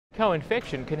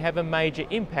Co-infection can have a major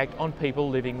impact on people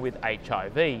living with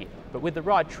HIV, but with the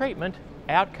right treatment,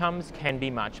 outcomes can be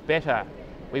much better.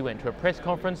 We went to a press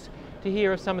conference to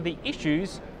hear of some of the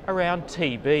issues around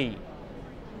TB.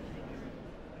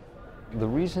 The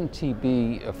reason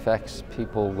TB affects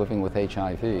people living with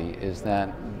HIV is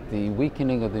that the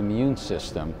weakening of the immune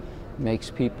system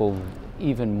makes people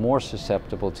even more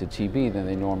susceptible to TB than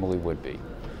they normally would be.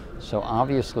 So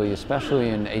obviously, especially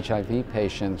in HIV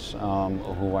patients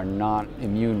who are not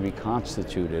immune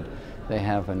reconstituted, they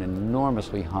have an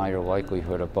enormously higher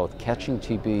likelihood of both catching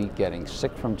TB, getting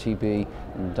sick from TB,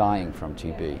 and dying from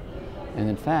TB. And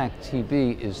in fact,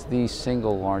 TB is the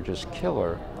single largest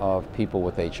killer of people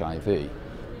with HIV.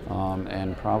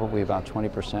 And probably about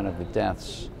 20% of the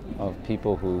deaths of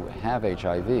people who have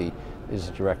HIV is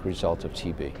a direct result of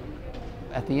TB.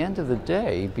 At the end of the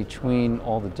day, between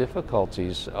all the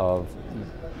difficulties of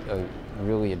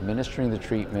really administering the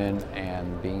treatment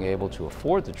and being able to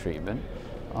afford the treatment,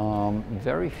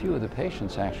 very few of the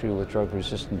patients actually with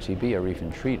drug-resistant TB are even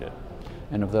treated.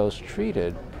 And of those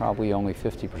treated, probably only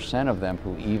 50% of them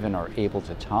who even are able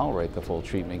to tolerate the full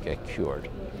treatment get cured.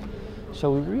 So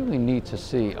we really need to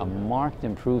see a marked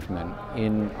improvement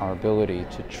in our ability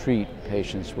to treat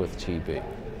patients with TB.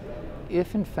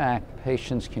 If in fact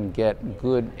patients can get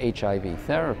good HIV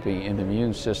therapy and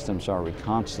immune systems are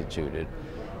reconstituted,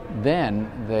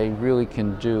 then they really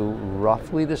can do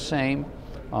roughly the same,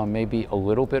 maybe a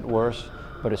little bit worse,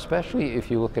 but especially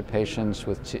if you look at patients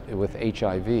with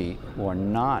HIV who are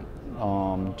not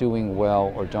doing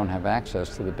well or don't have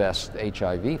access to the best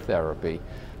HIV therapy,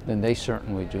 then they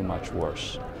certainly do much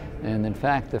worse. And in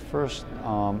fact, the first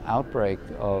outbreak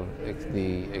of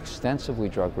the extensively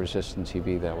drug-resistant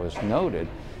TB that was noted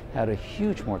had a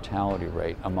huge mortality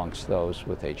rate amongst those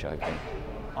with HIV.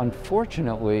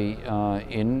 Unfortunately,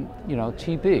 in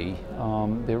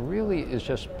TB, there really is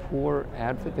just poor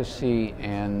advocacy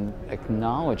and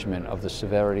acknowledgement of the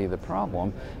severity of the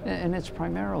problem, and it's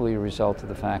primarily a result of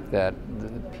the fact that the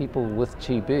people with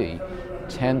TB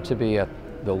tend to be at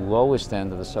the lowest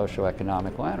end of the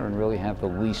socioeconomic ladder and really have the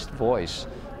least voice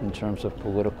in terms of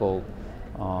political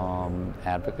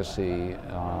advocacy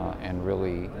and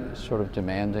really sort of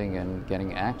demanding and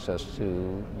getting access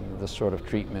to the sort of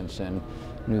treatments and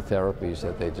new therapies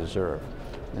that they deserve.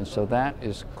 And so that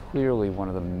is clearly one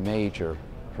of the major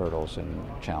hurdles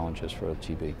and challenges for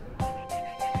TB.